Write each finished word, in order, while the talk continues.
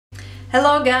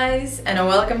Hello guys, and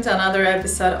welcome to another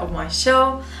episode of my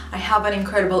show. I have an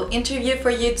incredible interview for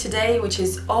you today, which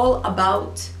is all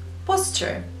about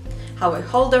posture. How we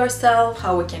hold ourselves,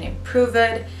 how we can improve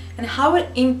it, and how it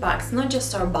impacts not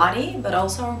just our body, but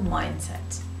also our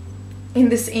mindset. In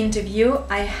this interview,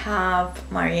 I have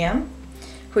Maria,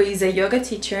 who is a yoga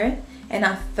teacher and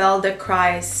a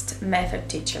Feldenkrais method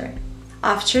teacher.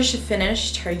 After she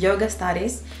finished her yoga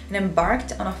studies and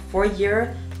embarked on a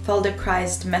 4-year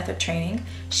Feldenkrais method training,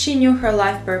 she knew her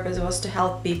life purpose was to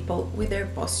help people with their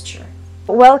posture.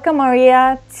 Welcome,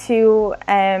 Maria, to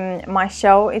my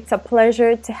show. It's a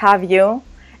pleasure to have you.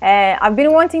 I've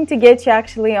been wanting to get you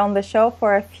actually on the show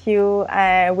for a few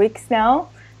weeks now,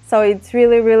 so it's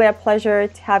really a pleasure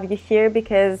to have you here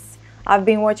because I've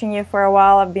been watching you for a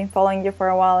while, I've been following you for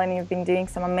a while, and you've been doing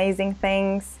some amazing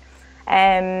things.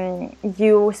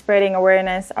 You spreading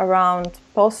awareness around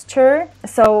posture.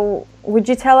 So would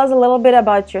you tell us a little bit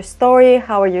about your story,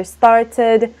 how you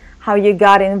started, how you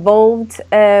got involved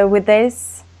with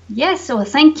this? Yes, so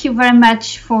thank you very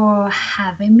much for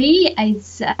having me.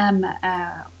 It's an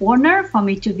honor for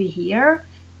me to be here,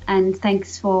 and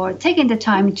thanks for taking the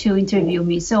time to interview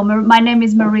me. So my name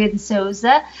is Maria de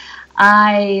Sousa.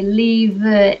 I live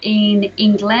in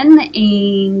England,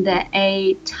 in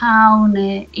a town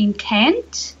in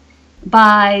Kent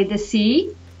by the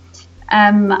sea.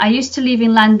 I used to live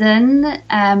in London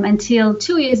until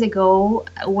 2 years ago,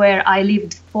 where I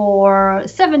lived for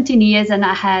 17 years and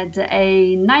I had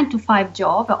a 9-to-5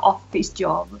 job, an office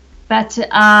job. But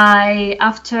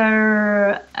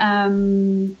after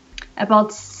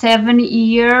about 7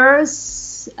 years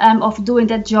of doing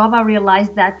that job, I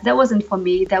realized that wasn't for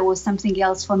me. There was something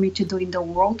else for me to do in the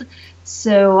world.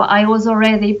 So I was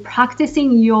already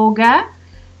practicing yoga,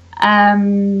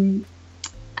 and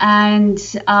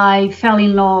I fell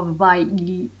in love by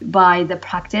the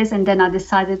practice. And then I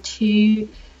decided to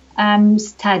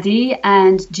study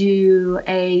and do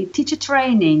a teacher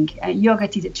training, a yoga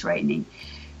teacher training.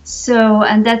 So,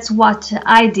 and that's what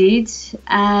I did.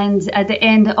 And at the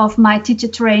end of my teacher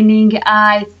training,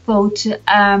 I thought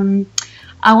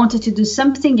I wanted to do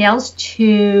something else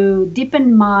to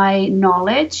deepen my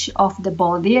knowledge of the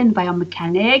body and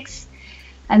biomechanics.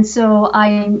 And so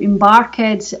I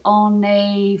embarked on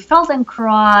a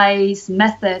Feldenkrais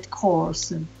method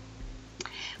course,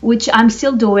 which I'm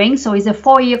still doing. So it's a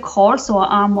 4-year course. So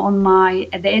I'm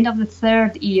at the end of the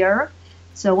 3rd year.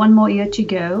 So 1 more year to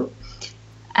go.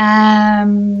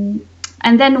 And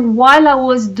then while I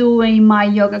was doing my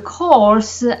yoga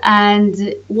course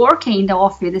and working in the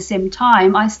office at the same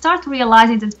time, I started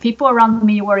realizing that people around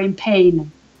me were in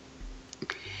pain.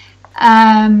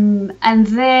 And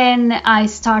then I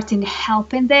started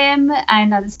helping them,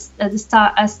 and I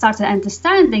started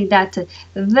understanding that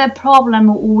the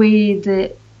problem with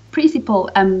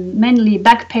mainly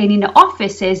back pain in the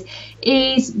offices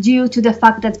is due to the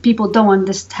fact that people don't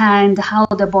understand how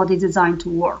the body is designed to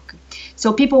work.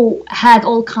 So people had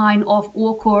all kind of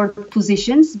awkward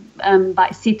positions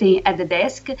by sitting at the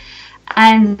desk,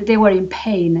 and they were in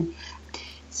pain.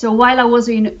 So while I was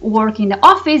working in the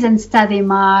office and studying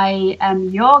my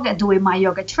yoga, doing my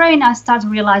yoga training, I started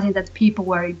realizing that people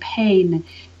were in pain.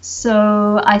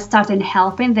 So I started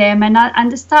helping them, and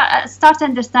I started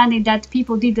understanding that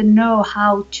people didn't know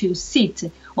how to sit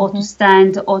or to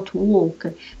stand or to walk.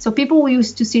 So people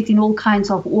used to sit in all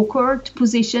kinds of awkward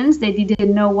positions. They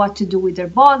didn't know what to do with their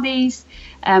bodies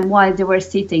while they were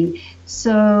sitting.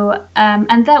 So,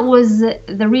 and that was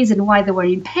the reason why they were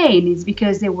in pain, is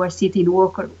because they were sitting in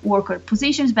awkward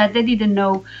positions, but they didn't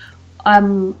know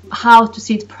how to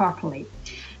sit properly.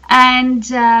 And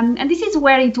this is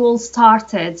where it all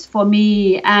started for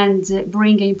me, and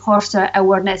bringing posture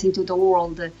awareness into the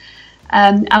world.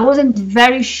 I wasn't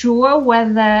very sure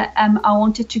whether I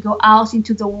wanted to go out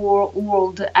into the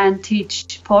world and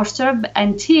teach posture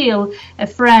until a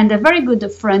very good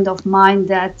friend of mine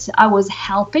that I was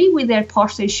helping with their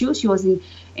posture issues. She was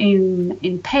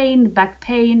in pain, back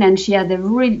pain, and she had a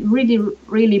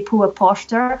really poor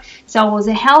posture. So I was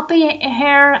helping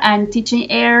her and teaching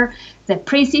her the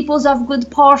principles of good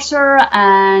posture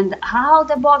and how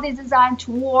the body is designed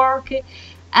to work.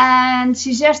 And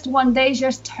she just one day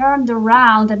just turned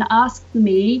around and asked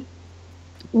me,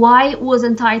 why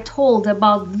wasn't I told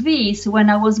about this when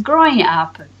I was growing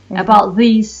up? About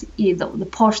this, the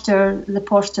posture,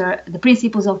 the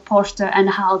principles of posture, and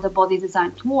how the body is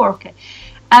designed to work.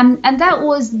 And that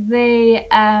was the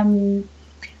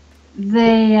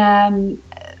ignition,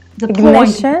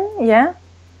 point. Yeah.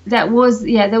 That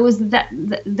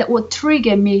would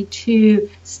trigger me to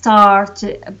start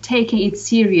taking it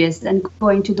serious and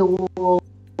going to the world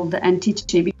and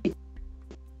teaching,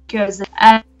 because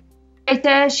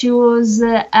She was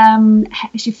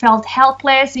she felt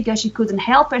helpless because she couldn't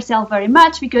help herself very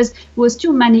much because it was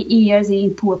too many years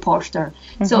in poor posture.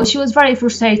 So she was very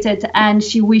frustrated, and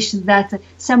she wished that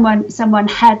someone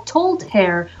had told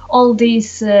her all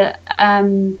these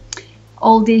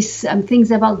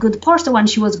things about good posture when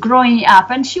she was growing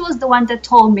up. And she was the one that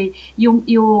told me,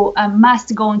 you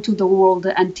must go into the world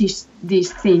and teach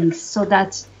these things, so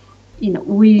that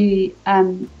we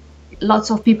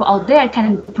lots of people out there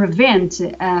can prevent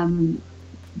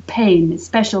pain,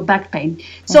 special back pain.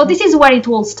 So this is where it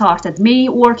all started. Me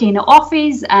working in an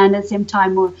office and at the same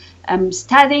time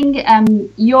studying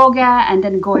yoga, and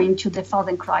then going to the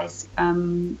Feldenkrais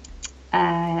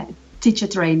teacher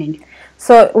training.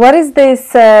 So what is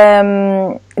this,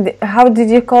 how did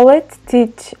you call it?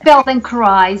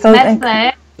 Feldenkrais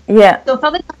method. Yeah. So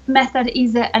Feldenkrais method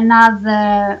is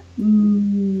another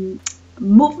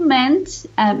movement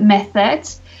method.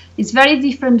 It's very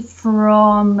different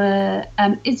from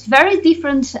it's very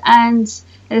different and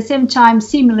at the same time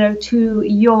similar to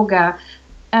yoga,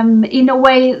 in a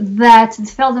way that the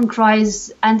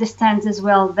Feldenkrais understands as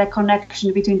well the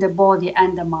connection between the body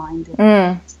and the mind.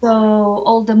 So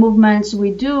all the movements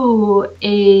we do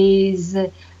is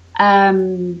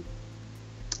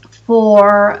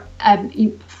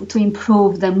to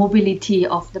improve the mobility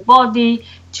of the body,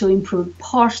 to improve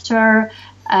posture,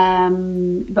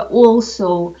 but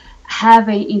also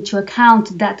having into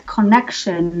account that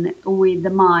connection with the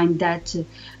mind, that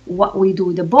what we do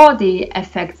with the body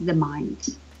affects the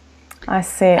mind. I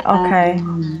see. Okay.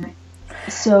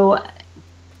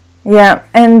 Yeah,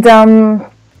 and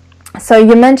so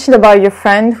you mentioned about your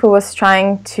friend who was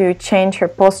trying to change her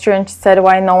posture, and she said,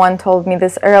 "Why no one told me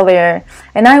this earlier?"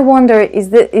 And I wonder, is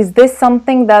this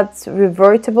something that's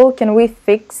revertible? Can we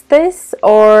fix this,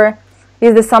 or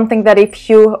is this something that if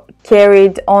you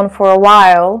carried on for a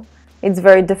while, it's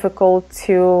very difficult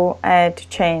to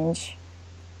change?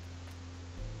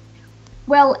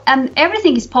 Well,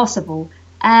 everything is possible,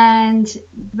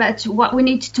 but what we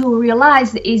need to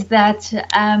realize is that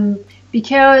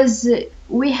because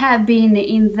we have been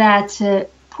in that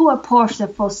poor posture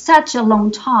for such a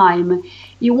long time,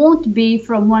 it won't be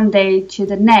from one day to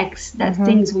the next that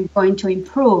things are going to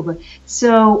improve.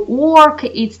 So work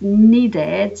is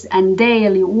needed, and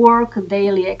daily work,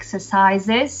 daily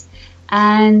exercises,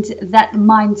 and that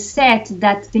mindset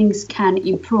that things can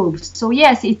improve. So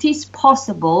yes, it is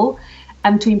possible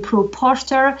to improve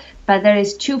posture, but there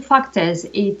is two factors.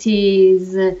 It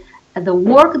is the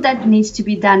work that needs to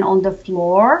be done on the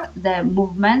floor, the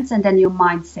movements, and then your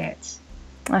mindset.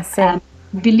 I see.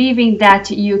 Believing that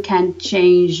you can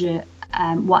change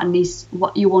what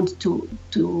you want to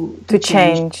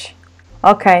change.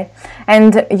 Okay.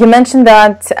 And you mentioned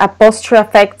that posture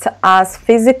affects us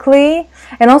physically,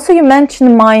 and also you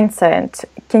mentioned mindset.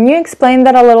 Can you explain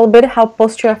that a little bit, how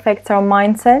posture affects our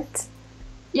mindset?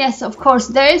 Yes, of course.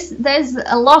 There's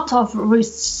a lot of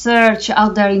research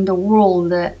out there in the world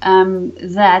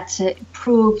that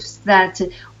proves that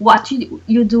what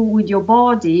you do with your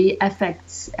body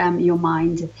affects your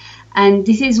mind. And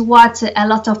this is what a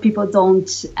lot of people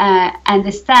don't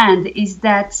understand, is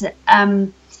that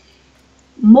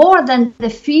more than the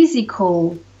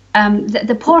physical,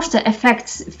 the posture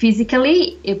affects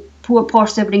physically. Poor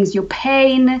posture brings you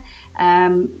pain,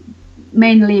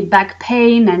 mainly back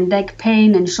pain and neck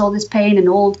pain and shoulders pain and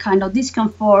all kind of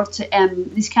discomfort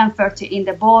in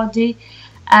the body.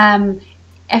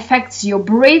 Affects your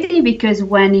breathing, because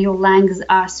when your lungs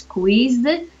are squeezed,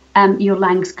 your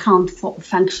lungs can't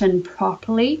function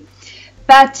properly.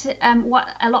 But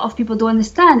what a lot of people don't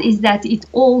understand is that it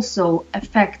also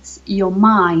affects your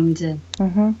mind.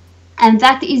 And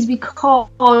that is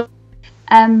because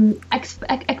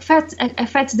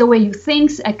affects the way you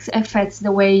think, affects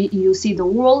the way you see the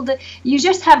world. You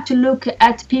just have to look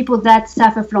at people that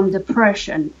suffer from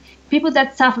depression. People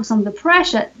that suffer from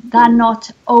depression, they're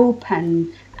not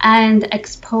open and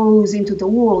exposed into the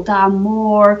world. They are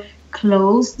more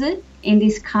closed in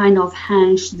this kind of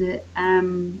hunched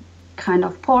kind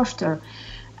of posture.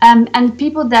 And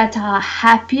people that are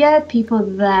happier, people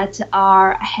that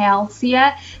are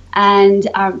healthier and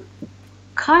are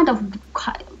kind of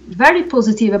very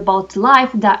positive about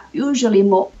life, that usually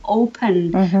more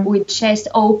open, with chest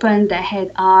open, the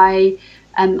head high,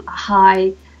 and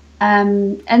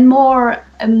more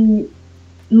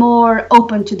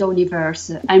open to the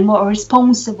universe, and more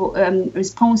responsive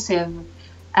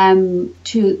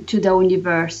to the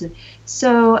universe.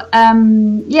 So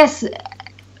yes,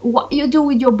 what you do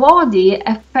with your body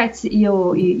affects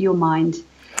your mind.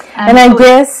 And I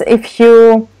guess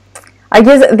the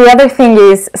other thing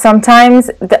is sometimes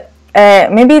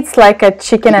maybe it's like a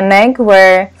chicken and egg,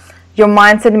 where your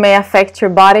mindset may affect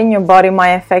your body, and your body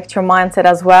might affect your mindset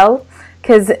as well.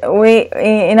 Because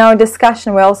in our discussion,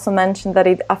 we also mentioned that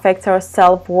it affects our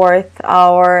self-worth,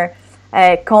 our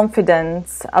confidence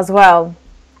as well.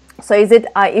 So is it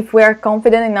if we are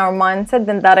confident in our mindset,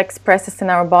 then that expresses in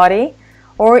our body?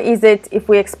 Or is it if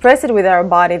we express it with our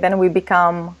body, then we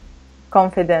become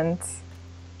confident?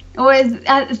 Well,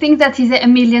 I think that is a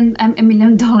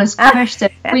million dollars question.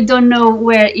 We don't know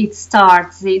where it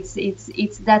starts.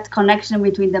 It's that connection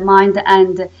between the mind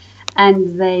and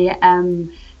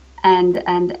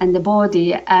the body.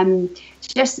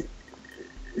 Just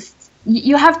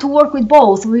you have to work with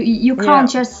both. You can't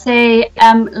just say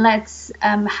let's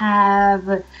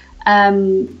have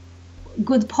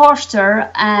good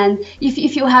posture, and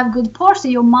if you have good posture,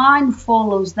 your mind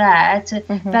follows that.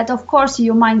 But of course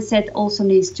your mindset also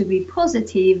needs to be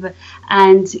positive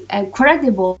and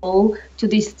credible to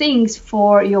these things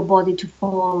for your body to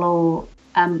follow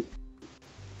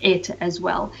it as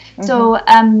well. So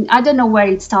I don't know where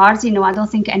it starts, I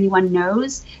don't think anyone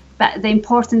knows, but the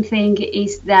important thing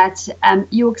is that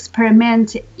you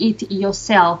experiment it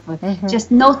yourself.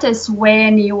 Just notice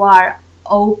when you are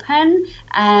open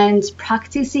and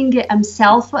practicing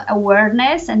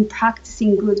self-awareness and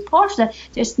practicing good posture.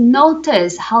 Just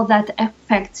notice how that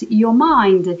affects your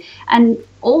mind. And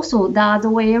also the other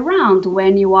way around,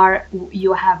 when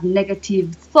you have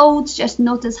negative thoughts, just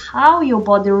notice how your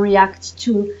body reacts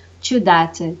to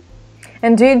that.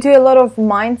 And do you do a lot of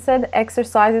mindset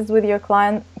exercises with your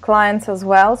clients as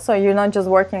well? So you're not just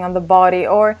working on the body,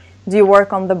 or do you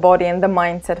work on the body and the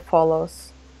mindset follows?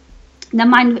 The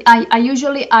mind, I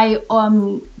usually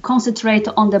concentrate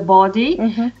on the body,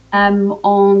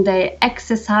 on the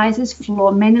exercises,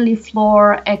 mainly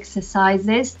floor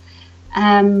exercises,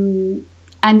 and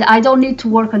I don't need to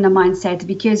work on the mindset,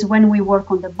 because when we work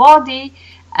on the body,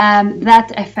 that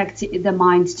affects the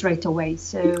mind straight away.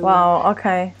 So wow,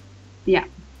 okay, yeah,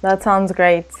 that sounds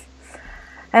great.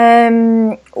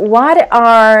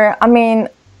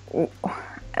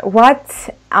 What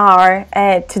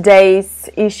are today's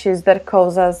issues that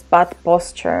cause us bad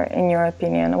posture, in your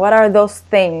opinion? What are those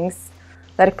things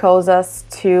that cause us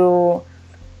to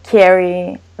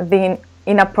carry the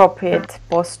inappropriate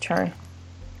posture?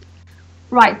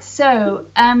 Right, so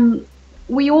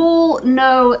we all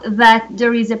know that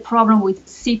there is a problem with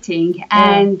sitting,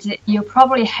 and you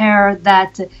probably heard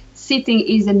that sitting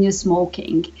is the new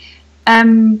smoking.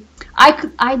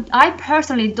 I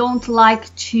personally don't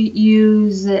like to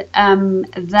use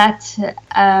that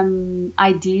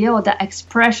idea or that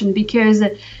expression, because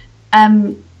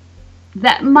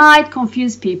that might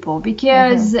confuse people,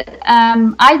 because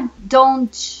I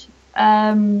don't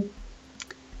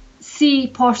see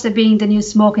posture being the new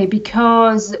smoking,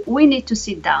 because we need to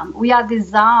sit down. We are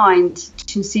designed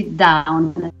to sit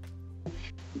down,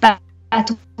 but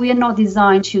we are not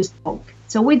designed to smoke.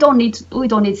 So we don't need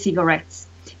cigarettes,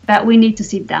 but we need to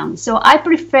sit down. So I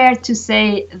prefer to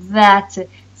say that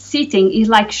sitting is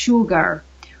like sugar.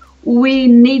 We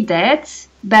need it,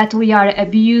 but we are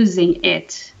abusing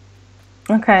it.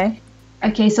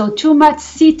 Okay, so too much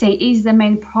sitting is the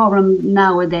main problem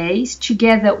nowadays,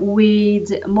 together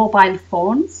with mobile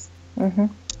phones.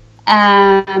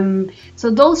 So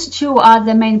those two are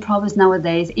the main problems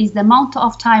nowadays, is the amount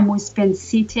of time we spend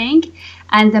sitting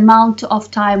and the amount of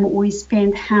time we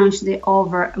spend hunched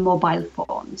over mobile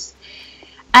phones.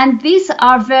 And these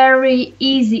are very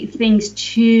easy things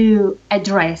to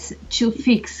address, to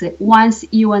fix, once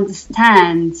you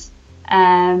understand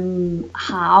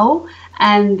how.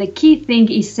 And the key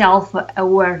thing is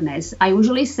self-awareness. I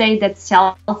usually say that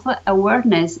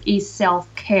self-awareness is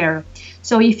self-care.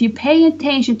 So if you pay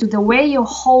attention to the way you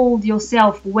hold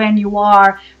yourself when you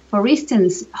are, for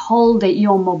instance, holding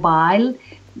your mobile,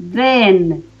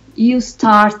 then you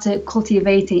start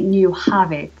cultivating new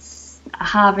habits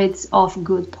of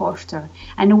good posture.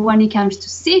 And when it comes to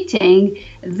sitting,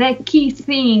 the key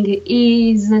thing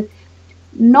is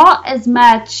not as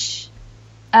much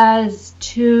as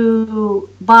to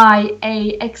buy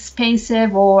a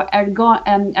expensive or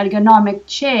ergonomic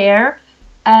chair,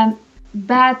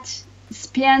 but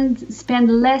spend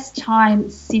less time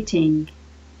sitting.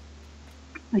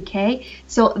 Okay,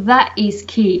 so that is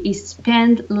key, is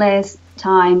spend less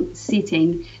time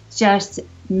sitting. Just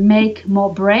make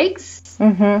more breaks,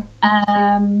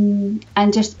 and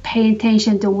just pay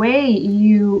attention the way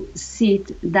you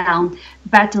sit down,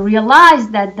 but realize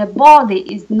that the body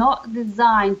is not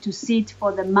designed to sit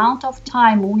for the amount of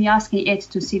time we asking it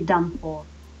to sit down for.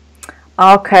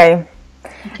 Okay.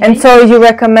 And so you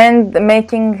recommend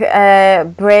making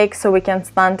breaks so we can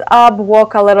stand up,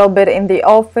 walk a little bit in the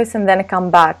office, and then come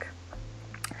back.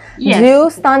 Yes. Do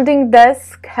standing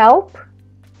desk help?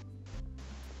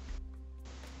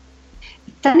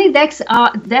 Standing desks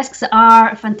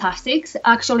are fantastic.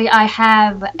 Actually, I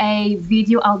have a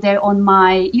video out there on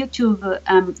my YouTube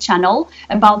channel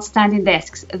about standing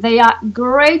desks. They are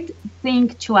great thing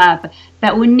to have,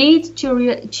 but we need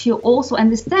to also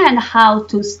understand how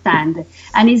to stand.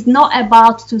 And it's not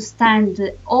about to stand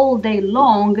all day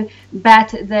long, but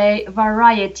the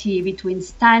variety between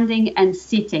standing and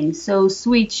sitting. So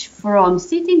switch from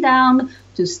sitting down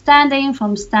to standing,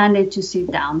 from standing to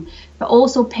sit down. But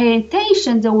also pay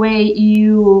attention the way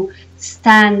you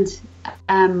stand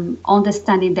on the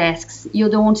standing desks. You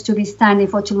don't want to be standing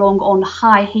for too long on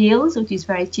high heels, which is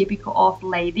very typical of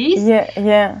ladies.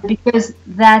 Yeah. Because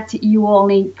that you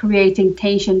only creating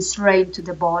tension straight to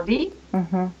the body.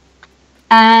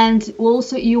 And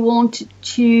also you want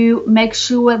to make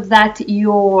sure that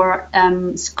your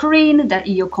screen, that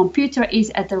your computer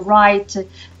is at the right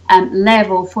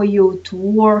level for you to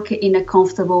work in a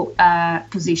comfortable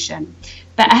position.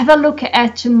 But have a look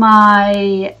at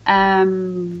my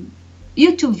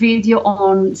YouTube video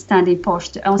on standing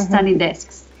posture, on standing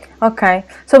desks. Okay,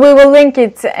 so we will link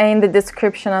it in the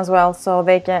description as well, so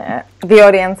they can, the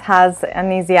audience has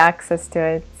an easy access to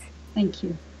it. Thank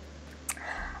you.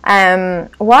 One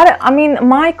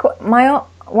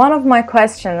of my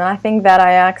questions, and I think that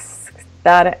I asked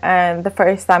that the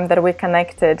first time that we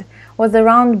connected, was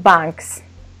around bags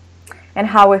and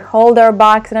how we hold our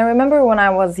bags. And I remember when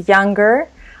I was younger,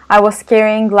 I was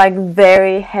carrying like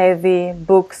very heavy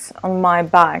books on my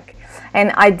back,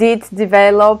 and I did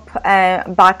develop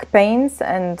back pains,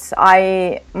 and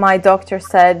my doctor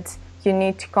said you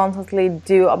need to constantly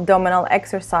do abdominal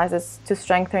exercises to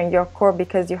strengthen your core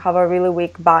because you have a really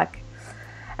weak back.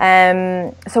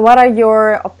 So what are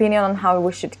your opinion on how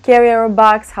we should carry our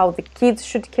bags, how the kids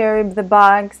should carry the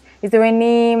bags? Is there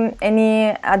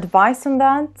any advice on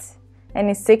that?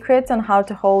 Any secrets on how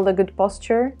to hold a good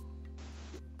posture?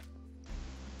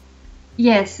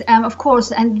 Yes, of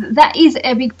course, and that is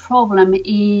a big problem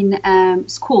in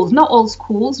schools. Not all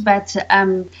schools, but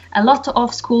a lot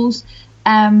of schools.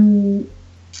 And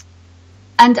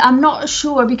I'm not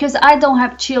sure, because I don't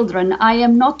have children, I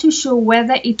am not too sure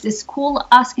whether it's the school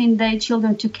asking their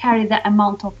children to carry that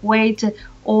amount of weight,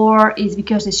 or is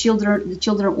because the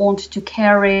children want to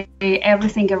carry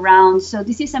everything around. So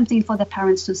this is something for the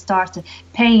parents to start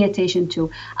paying attention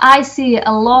to. I see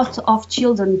a lot of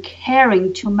children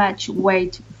carrying too much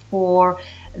weight for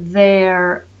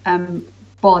their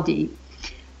body.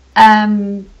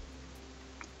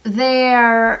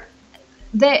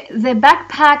 The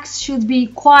backpacks should be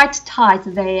quite tight.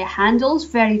 The handles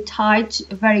very tight,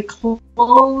 very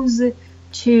close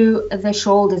to the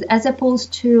shoulders, as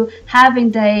opposed to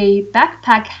having the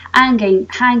backpack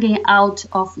hanging out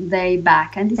of the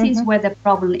back. And this is where the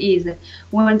problem is.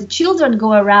 When the children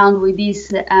go around with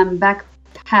this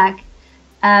backpack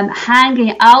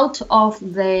hanging out of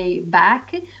the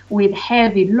back with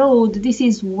heavy load, this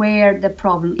is where the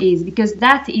problem is, because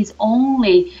that is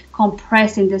only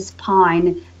compressing the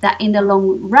spine, that in the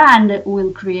long run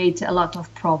will create a lot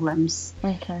of problems.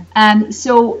 Okay.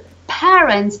 So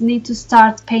parents need to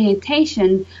start paying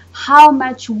attention how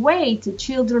much weight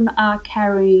children are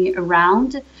carrying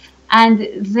around, and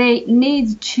they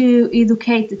need to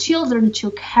educate the children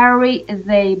to carry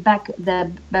the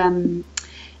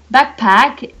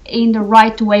backpack in the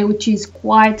right way, which is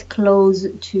quite close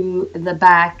to the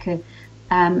back,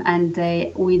 and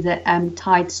with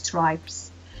tight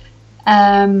stripes.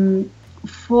 So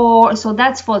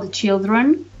that's for the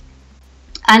children.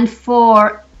 And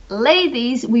for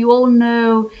ladies, we all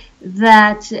know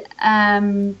that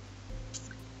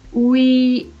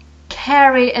we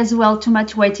carry as well too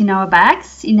much weight in our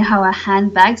bags, in our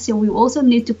handbags. So we also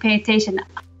need to pay attention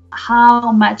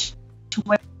how much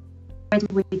weight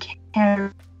we carry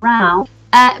around.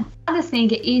 Other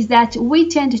thing is that we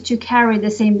tend to carry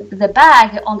the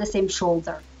bag on the same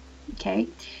shoulder. Okay,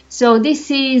 so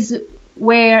this is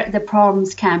where the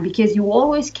problems come, because you're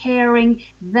always carrying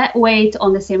that weight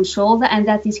on the same shoulder, and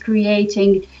that is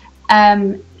creating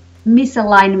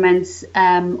misalignments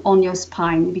on your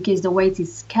spine, because the weight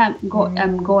is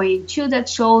going to that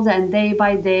shoulder, and day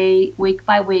by day, week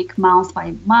by week, month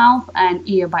by month, and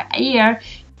year by year,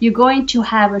 you're going to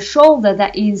have a shoulder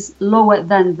that is lower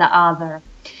than the other.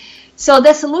 So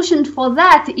the solution for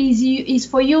that is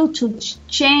for you to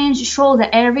change shoulder.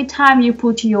 Every time you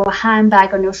put your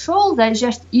handbag on your shoulder,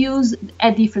 just use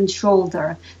a different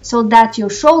shoulder, so that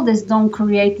your shoulders don't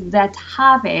create that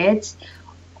habit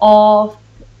of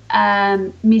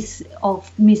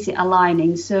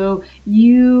misaligning. So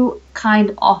you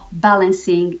kind of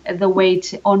balancing the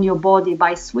weight on your body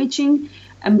by switching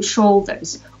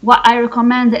shoulders. What I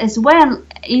recommend as well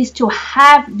is to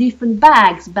have different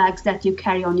bags that you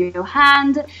carry on your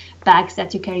hand, bags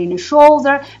that you carry in your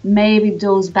shoulder, maybe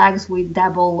those bags with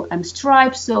double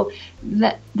stripes. So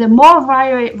the more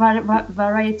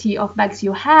variety of bags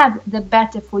you have, the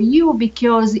better for you,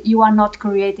 because you are not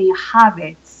creating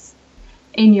habits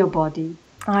in your body.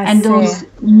 And those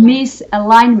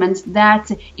misalignments that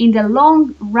in the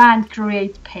long run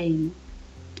create pain.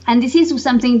 And this is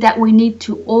something that we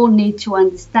all need to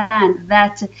understand,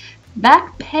 that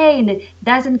back pain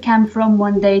doesn't come from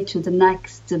one day to the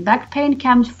next. Back pain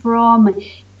comes from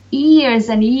years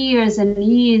and years and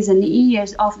years and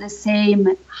years of the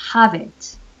same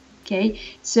habit. Okay,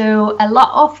 so a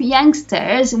lot of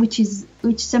youngsters, which is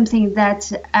something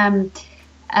that I'm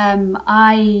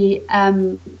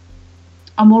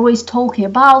always talking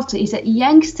about, is that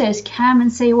youngsters come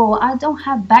and say, well, I don't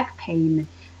have back pain.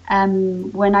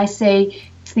 When I say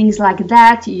things like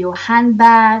that, your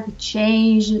handbag,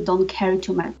 change, don't carry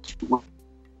too much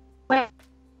weight,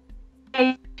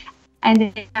 and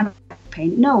they have back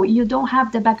pain. No, you don't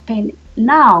have the back pain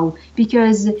now,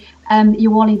 because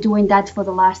you're only doing that for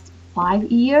the last 5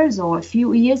 years or a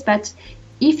few years. But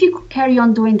if you carry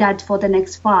on doing that for the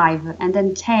next 5 and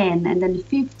then 10 and then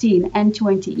 15 and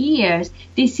 20 years,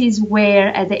 this is where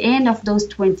at the end of those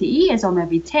 20 years or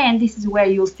maybe 10, this is where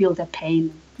you'll feel the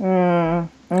pain.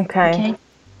 Okay.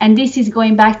 And this is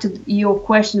going back to your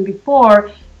question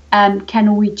before,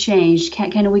 can we change?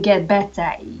 Can we get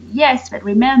better? Yes, but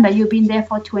remember, you've been there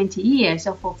for 20 years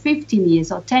or for 15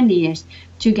 years or 10 years.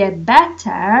 To get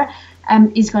better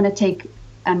is going to take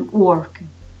work.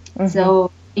 So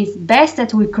it's best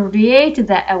that we create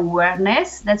the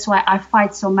awareness. That's why I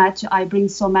fight so much. I bring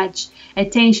so much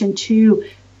attention to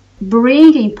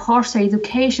bringing posture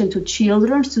education to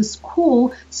children, to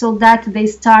school, so that they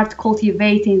start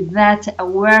cultivating that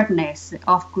awareness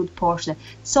of good posture,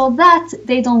 so that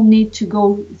they don't need to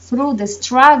go through the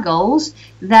struggles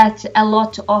that a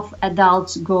lot of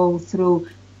adults go through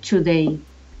today.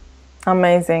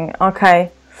 Amazing. Okay.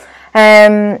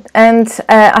 And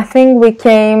I think we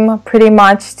came pretty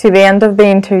much to the end of the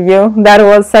interview. That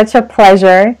was such a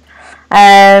pleasure.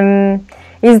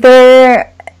 Is there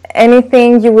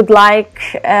anything you would like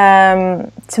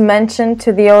to mention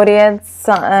to the audience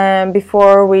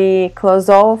before we close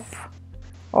off,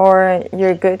 or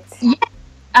you're good? Yeah,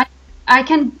 I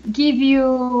can give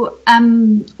you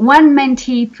one main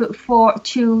tip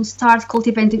to start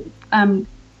cultivating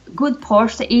good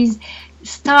posture is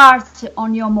start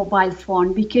on your mobile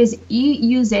phone, because you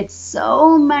use it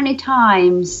so many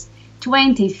times,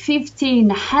 20, 15,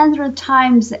 100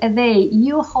 times a day.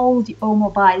 You hold your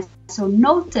mobile, so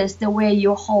notice the way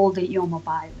you hold your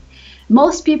mobile.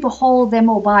 Most people hold their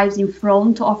mobiles in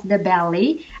front of the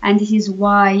belly, and this is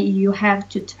why you have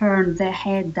to turn the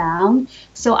head down.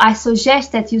 So I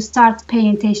suggest that you start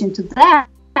paying attention to that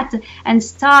and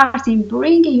starting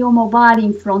bringing your mobile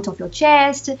in front of your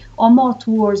chest or more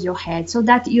towards your head, so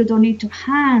that you don't need to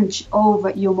hunch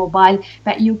over your mobile,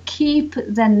 but you keep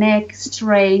the neck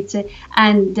straight,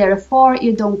 and therefore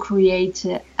you don't create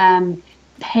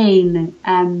pain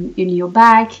in your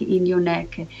back, in your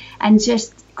neck, and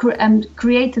just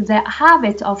create the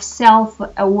habit of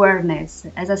self-awareness.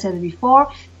 As I said before,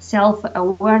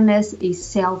 self-awareness is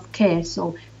self-care.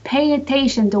 So pay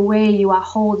attention the way you are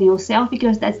holding yourself,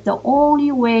 because that's the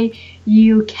only way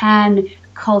you can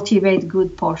cultivate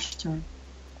good posture.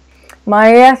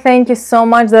 Maria, thank you so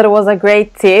much. That was a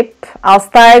great tip. I'll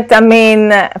start,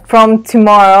 from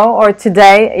tomorrow or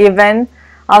today even,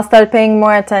 I'll start paying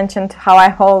more attention to how I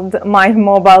hold my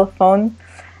mobile phone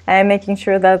and making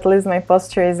sure that at least my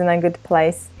posture is in a good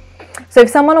place. So if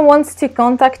someone wants to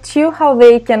contact you, how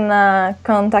they can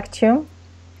contact you?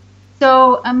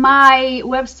 So my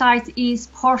website is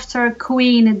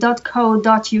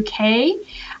posturequeen.co.uk.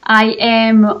 I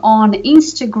am on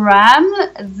Instagram,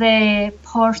 the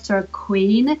Posture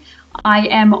Queen. I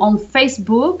am on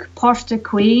Facebook, Posture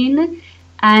Queen,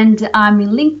 and I'm in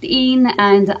LinkedIn,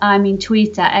 and I'm in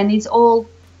Twitter, and it's all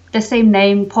the same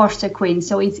name, Posture Queen.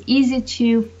 So it's easy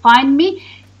to find me.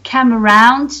 Come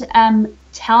around,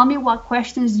 tell me what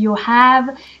questions you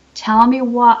have, tell me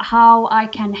how I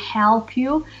can help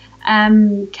you.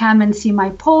 Come and see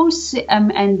my posts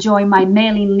and join my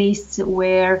mailing list,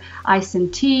 where I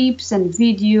send tips and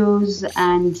videos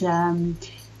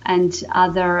and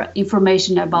other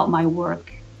information about my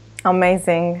work.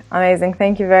 Amazing, amazing.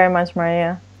 Thank you very much,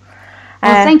 Maria.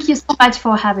 Well, thank you so much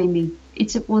for having me.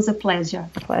 It was a pleasure.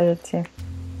 Pleasure too.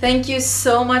 Thank you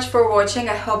so much for watching.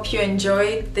 I hope you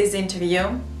enjoyed this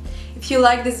interview. If you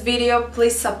like this video,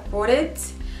 please support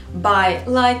it by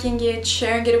liking it,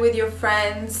 sharing it with your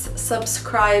friends,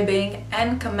 subscribing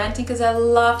and commenting, because I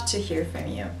love to hear from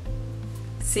you.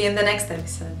 See you in the next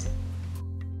episode.